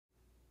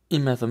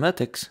In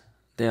mathematics,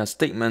 there are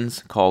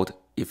statements called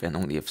if and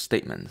only if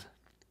statements.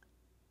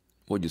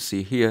 What you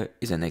see here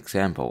is an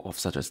example of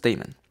such a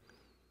statement.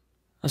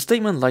 A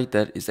statement like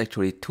that is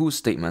actually two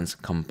statements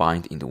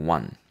combined into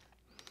one.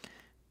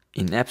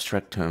 In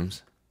abstract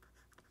terms,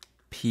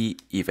 P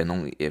if and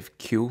only if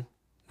Q,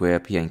 where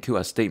P and Q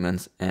are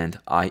statements and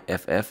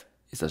IFF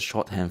is a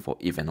shorthand for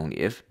if and only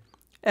if,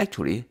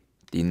 actually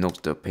denotes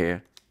the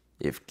pair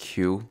if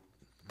Q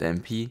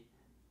then P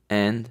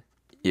and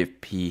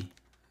if P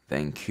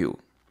then Q.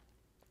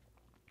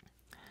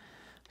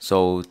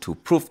 So to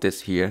prove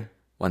this here,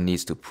 one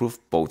needs to prove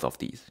both of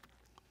these.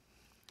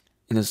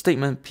 In the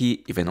statement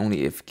P if and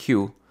only if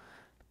Q,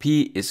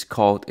 P is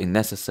called a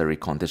necessary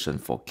condition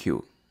for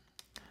Q.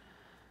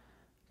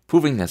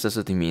 Proving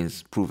necessity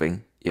means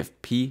proving if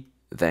P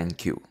then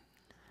Q.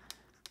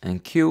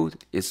 And Q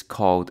is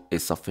called a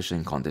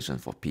sufficient condition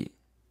for P.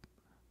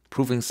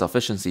 Proving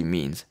sufficiency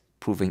means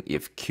proving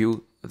if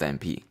Q then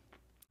P.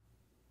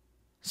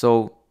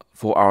 So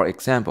for our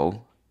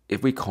example,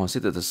 if we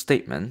consider the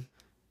statement,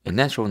 a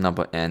natural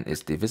number n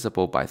is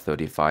divisible by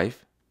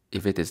 35,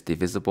 if it is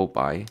divisible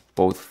by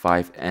both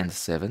 5 and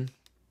 7,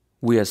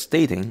 we are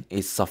stating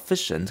a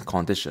sufficient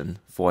condition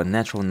for a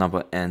natural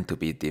number n to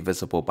be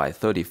divisible by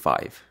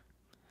 35.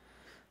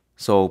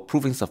 So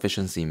proving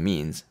sufficiency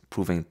means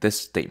proving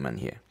this statement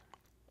here.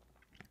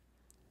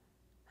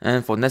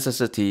 And for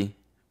necessity,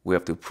 we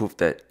have to prove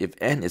that if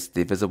n is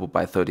divisible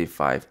by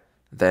 35,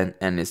 then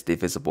n is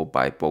divisible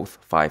by both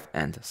 5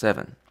 and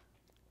 7.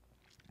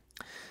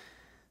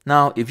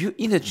 Now, if you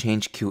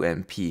interchange Q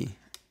and P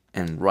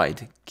and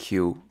write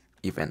Q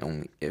if and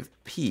only if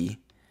P,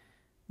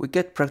 we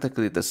get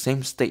practically the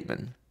same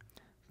statement,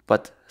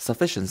 but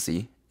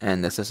sufficiency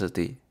and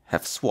necessity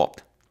have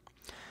swapped.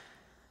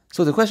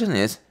 So the question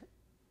is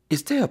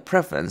there a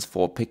preference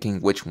for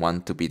picking which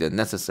one to be the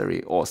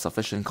necessary or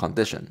sufficient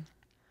condition?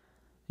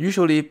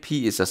 Usually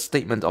P is a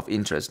statement of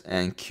interest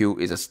and Q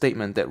is a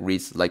statement that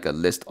reads like a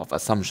list of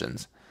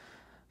assumptions,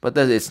 but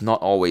that is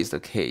not always the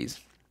case.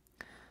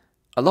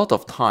 A lot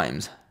of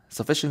times,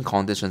 sufficient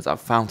conditions are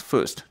found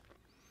first.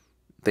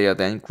 They are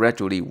then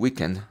gradually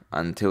weakened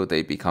until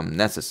they become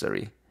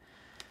necessary.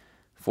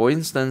 For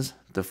instance,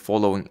 the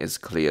following is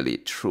clearly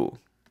true.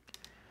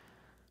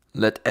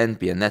 Let n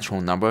be a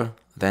natural number,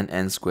 then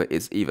n squared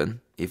is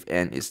even if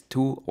n is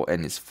 2 or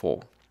n is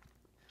 4.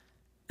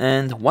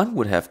 And one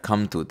would have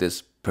come to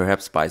this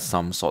perhaps by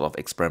some sort of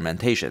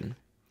experimentation.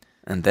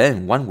 And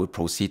then one would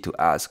proceed to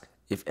ask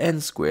if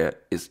n squared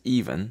is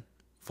even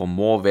for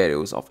more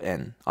values of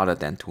n other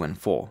than 2 and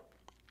 4.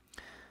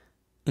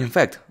 In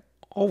fact,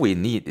 all we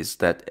need is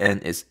that n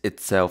is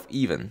itself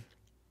even.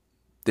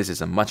 This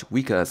is a much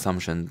weaker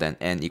assumption than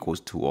n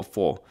equals 2 or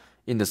 4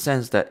 in the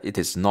sense that it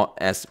is not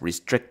as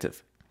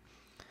restrictive.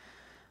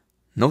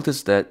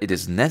 Notice that it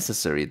is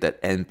necessary that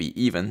n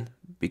be even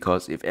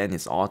because if n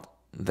is odd,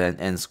 then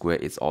n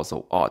squared is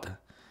also odd.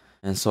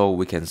 And so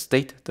we can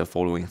state the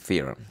following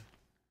theorem.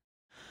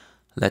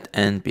 Let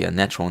n be a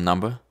natural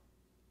number,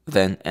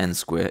 then n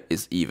squared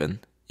is even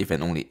if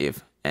and only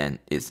if n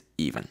is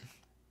even.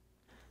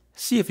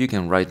 See if you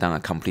can write down a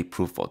complete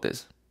proof for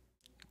this.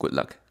 Good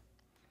luck.